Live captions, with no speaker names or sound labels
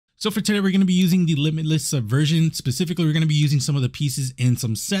So for today, we're going to be using the limitless subversion. Specifically, we're going to be using some of the pieces in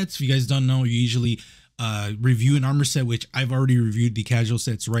some sets. If you guys don't know, you usually review an armor set, which I've already reviewed the casual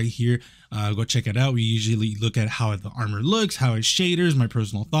sets right here. Go check it out. We usually look at how the armor looks, how it shaders, my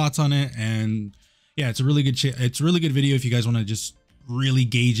personal thoughts on it. And yeah, it's a really good video if you guys want to just really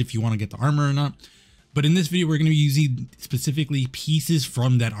gauge if you want to get the armor or not. But in this video, we're going to be using specifically pieces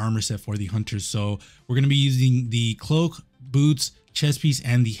from that armor set for the hunters. So we're going to be using the cloak, boots, chest piece,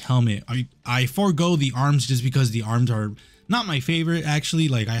 and the helmet. I forego the arms just because the arms are not my favorite, actually.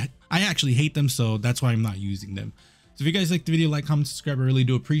 Like I actually hate them, so that's why I'm not using them. So if you guys like the video, like, comment, subscribe. I really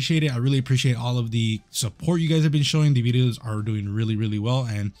do appreciate it. I really appreciate all of the support you guys have been showing. The videos are doing really well,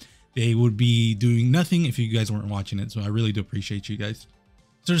 and they would be doing nothing if you guys weren't watching it. So I really do appreciate you guys.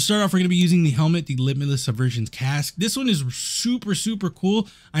 So to start off, we're going to be using the helmet, the Limitless Subversion's Casque. This one is super cool.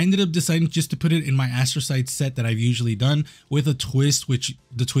 I ended up deciding just to put it in my Astrocyte set that I've usually done with a twist, which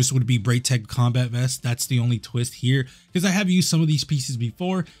the twist would be Braytech Combat Vest. That's the only twist here because I have used some of these pieces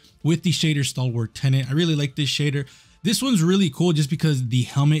before with the shader Stalwart Tenet. I really like this shader. This one's really cool just because the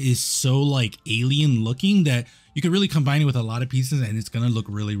helmet is so like alien looking that you could really combine it with a lot of pieces and it's going to look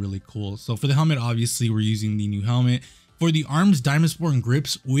really cool. So for the helmet, obviously we're using the new helmet. For the arms, Diamond Spore and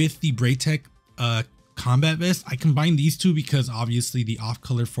grips with the Braytech Combat Vest, I combined these two because obviously the off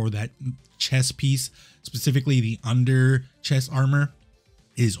color for that chest piece, specifically the under chest armor,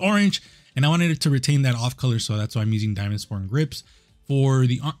 is orange, and I wanted it to retain that off color, so that's why I'm using Diamond Spore and grips. For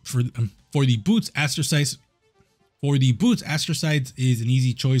the boots, Astrocytes. For the boots, Astrocytes is an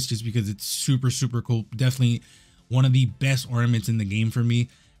easy choice just because it's super cool. Definitely one of the best ornaments in the game for me.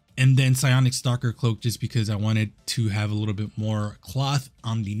 And then Psionic Stalker Cloak just because I wanted to have a little bit more cloth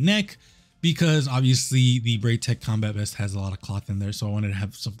on the neck because obviously the Braytech Combat Vest has a lot of cloth in there, so I wanted to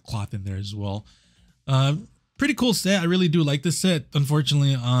have some cloth in there as well. Pretty cool set. I really do like this set.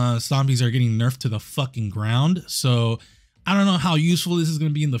 Unfortunately, zombies are getting nerfed to the fucking ground, so I don't know how useful this is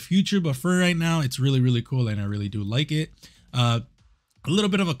going to be in the future, but for right now, it's really cool and I really do like it. A little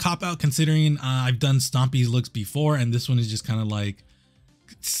bit of a cop-out considering I've done Stompy's looks before, and this one is just kind of like,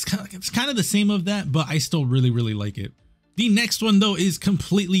 it's kind of the same of that, but I still really like it. The next one though is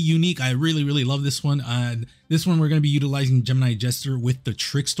completely unique. I really love this one. This one we're going to be utilizing Gemini Jester with the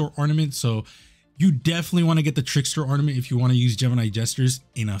Trickster ornament. So you definitely want to get the Trickster ornament if you want to use Gemini Jesters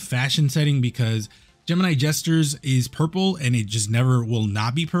in a fashion setting, because Gemini Jesters is purple and it just never will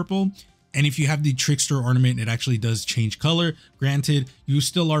not be purple. And if you have the Trickster ornament, it actually does change color. Granted, you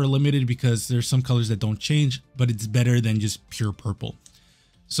still are limited because there's some colors that don't change, but it's better than just pure purple.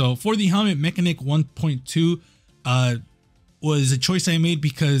 So for the helmet, Mechanic 1.2 was a choice I made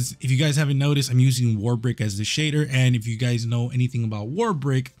because if you guys haven't noticed, I'm using Warbrick as the shader. And if you guys know anything about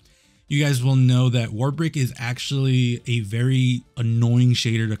Warbrick, you guys will know that Warbrick is actually a very annoying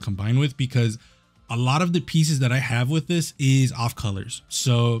shader to combine with because a lot of the pieces that I have with this is off colors.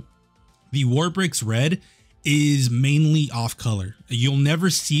 So the Warbrick's red is mainly off color. You'll never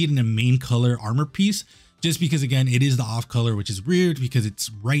see it in a main color armor piece, just because again, it is the off color, which is weird because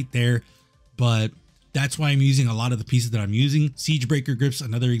it's right there, but that's why I'm using a lot of the pieces that I'm using. Siegebreaker grips,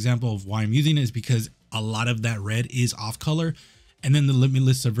 another example of why I'm using it is because a lot of that red is off color. And then the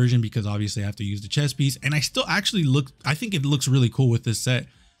Limitless Subversion, because obviously I have to use the chest piece, and I still actually I think it looks really cool with this set,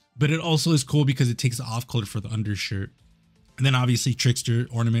 but it also is cool because it takes the off color for the undershirt. And then obviously Trickster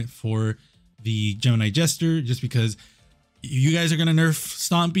ornament for the Gemini Jester, just because you guys are going to nerf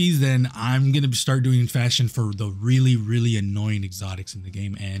Stompies, then I'm going to start doing fashion for the really annoying exotics in the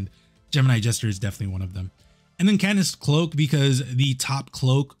game, and Gemini Jester is definitely one of them. And then Candace Cloak, because the top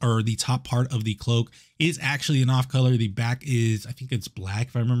cloak, or the top part of the cloak, is actually an off color. The back is, I think it's black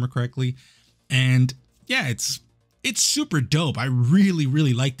if I remember correctly. And yeah, it's super dope. I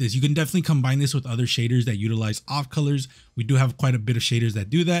really like this. You can definitely combine this with other shaders that utilize off colors. We do have quite a bit of shaders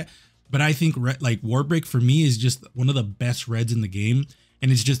that do that. But I think like Warbrick for me is just one of the best reds in the game. And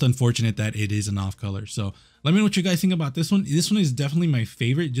it's just unfortunate that it is an off color. So let me know what you guys think about this one. This one is definitely my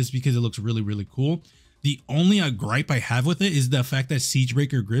favorite just because it looks really cool. The only gripe I have with it is the fact that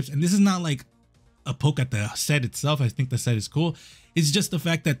Siegebreaker grips, and this is not like a poke at the set itself. I think the set is cool. It's just the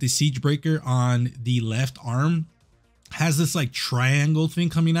fact that the Siegebreaker on the left arm has this like triangle thing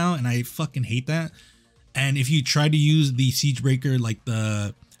coming out, and I fucking hate that. And if you try to use the Siegebreaker like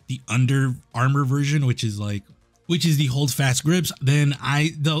the under armor version, which is the hold fast grips, then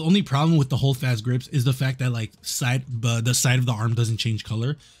the only problem with the hold fast grips is the fact that like the side of the arm doesn't change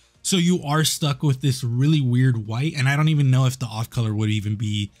color, so you are stuck with this really weird white, and I don't even know if the off color would even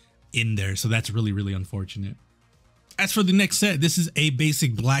be in there, so that's really unfortunate. As for the next set, this is a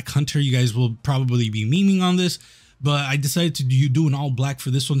basic black hunter. You guys will probably be memeing on this, But I decided to do an all black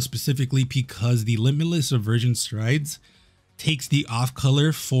for this one specifically because the Limitless Subversion Strides takes the off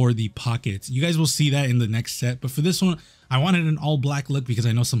color for the pockets. You guys will see that in the next set, but for this one, I wanted an all black look because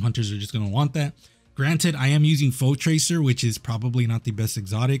I know some hunters are just going to want that. Granted, I am using Faux Tracer, which is probably not the best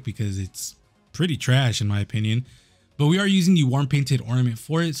exotic because it's pretty trash in my opinion, but we are using the warm painted ornament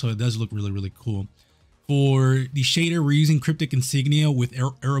for it, so it does look really, really cool. For the shader, we're using Cryptic Insignia with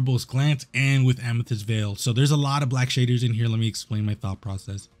Erebos Glance and with Amethyst Veil. So there's a lot of black shaders in here. Let me explain my thought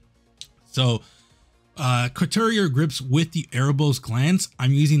process. So Couturier grips with the Erebos Glance,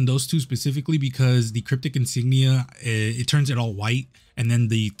 I'm using those two specifically because the Cryptic Insignia, it turns it all white, and then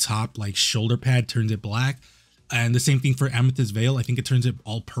the top like shoulder pad turns it black. And the same thing for Amethyst Veil, I think it turns it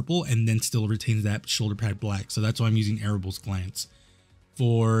all purple and then still retains that shoulder pad black. So that's why I'm using Erebos Glance.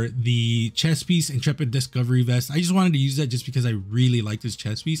 For the chest piece, Intrepid Discovery Vest, I just wanted to use that just because I really like this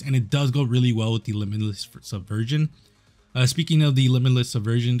chest piece, and it does go really well with the Limitless Subversion. Speaking of the Limitless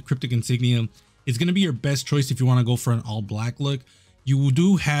Subversion, Cryptic Insignia is going to be your best choice if you want to go for an all black look. You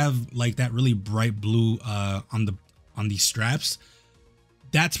do have like that really bright blue on the straps.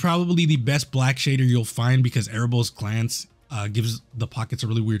 That's probably the best black shader you'll find because Erebos Glance gives the pockets a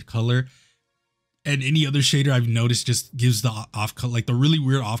really weird color. And any other shader I've noticed just gives the off color, like the really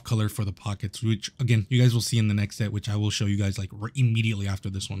weird off color for the pockets, which again, you guys will see in the next set, which I will show you guys like immediately after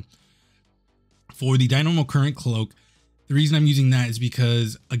this one. For the Dynamo Current Cloak, the reason I'm using that is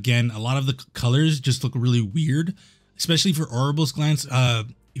because, again, a lot of the colors just look really weird, especially for Erebos Glance.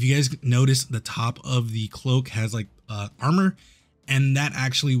 If you guys notice, the top of the cloak has like armor, and that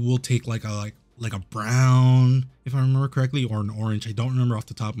actually will take like a brown, if I remember correctly, or an orange. I don't remember off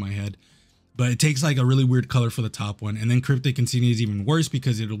the top of my head. But it takes like a really weird color for the top one. And then Cryptic Insignia is even worse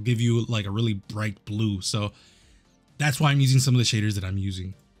because it'll give you like a really bright blue. So that's why I'm using some of the shaders that I'm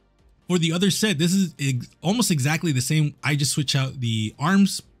using. For the other set, this is almost exactly the same. I just switch out the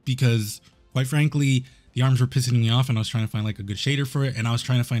arms because quite frankly, the arms were pissing me off and I was trying to find like a good shader for it. And I was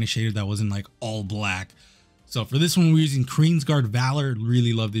trying to find a shader that wasn't like all black. So for this one, we're using Queensguard Valor.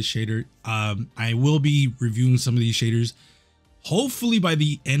 Really love this shader. I will be reviewing some of these shaders hopefully by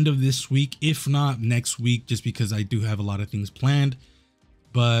the end of this week, if not next week, just because I do have a lot of things planned.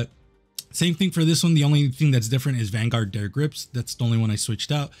 But same thing for this one. The only thing that's different is Vanguard Dare Grips. That's the only one I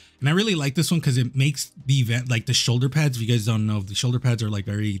switched out. And I really like this one because it makes the event, like the shoulder pads, if you guys don't know, the shoulder pads are like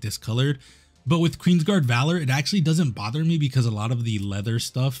very discolored. But with Queensguard Valor, it actually doesn't bother me because a lot of the leather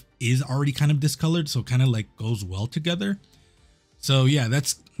stuff is already kind of discolored. So kind of like goes well together. So yeah,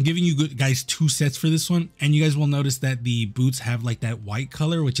 that's giving you guys two sets for this one. And you guys will notice that the boots have like that white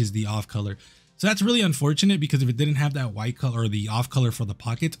color, which is the off color. So that's really unfortunate because if it didn't have that white color or the off color for the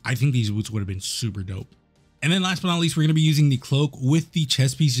pockets, I think these boots would have been super dope. And then last but not least, we're going to be using the cloak with the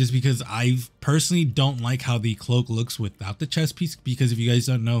chest piece just because I personally don't like how the cloak looks without the chest piece. Because if you guys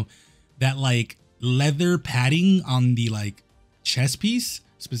don't know, that like leather padding on the like chest piece,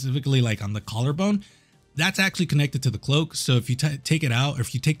 specifically like on the collarbone, that's actually connected to the cloak. So if you take it out, or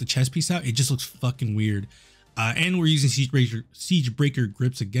if you take the chest piece out, it just looks fucking weird. And we're using Siege Breaker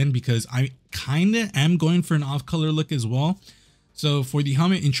grips again because I kind of am going for an off color look as well. So for the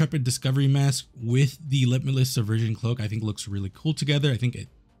helmet, Intrepid Discovery Mask with the Limitless Subversion Cloak, I think looks really cool together. I think it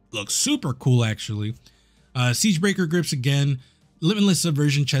looks super cool actually. Siege Breaker grips again, Limitless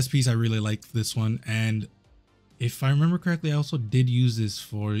Subversion chest piece. I really liked this one, and if I remember correctly, I also did use this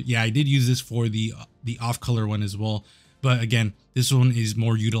for, yeah, I did use this for the off color one as well. But again, this one is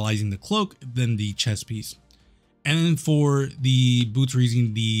more utilizing the cloak than the chest piece. And then for the boots, we're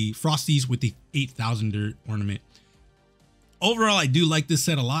using the Frosties with the 8000 ornament. Overall, I do like this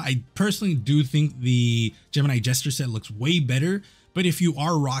set a lot. I personally do think the Gemini Jester set looks way better. But if you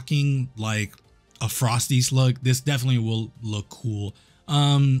are rocking like a Frosties look, this definitely will look cool.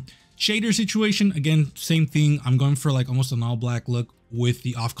 Shader situation, again, same thing. I'm going for like almost an all black look with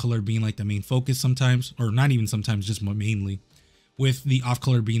the off color being like the main focus sometimes, or not even sometimes, just mainly with the off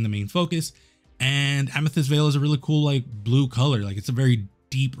color being the main focus. And Amethyst Veil is a really cool like blue color. Like it's a very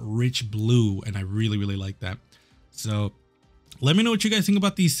deep, rich blue, and I really, really like that. So let me know what you guys think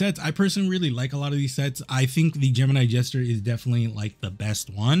about these sets. I personally really like a lot of these sets. I think the Gemini Jester is definitely like the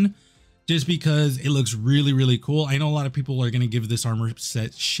best one, just because it looks really, really cool. I know a lot of people are going to give this armor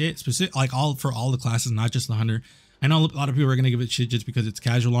set shit, specific, like for all the classes, not just the hunter. I know a lot of people are going to give it shit just because it's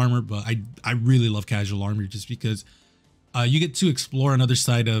casual armor, but I really love casual armor just because you get to explore another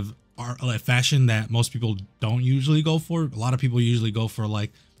side of fashion that most people don't usually go for. A lot of people usually go for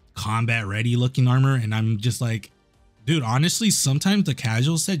like combat ready looking armor, and I'm just like, dude, honestly, sometimes the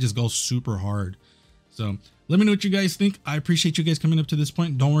casual set just goes super hard. So let me know what you guys think. I appreciate you guys coming up to this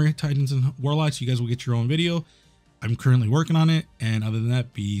point. Don't worry, Titans and Warlocks, you guys will get your own video. I'm currently working on it. And other than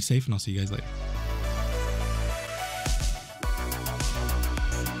that, be safe and I'll see you guys later.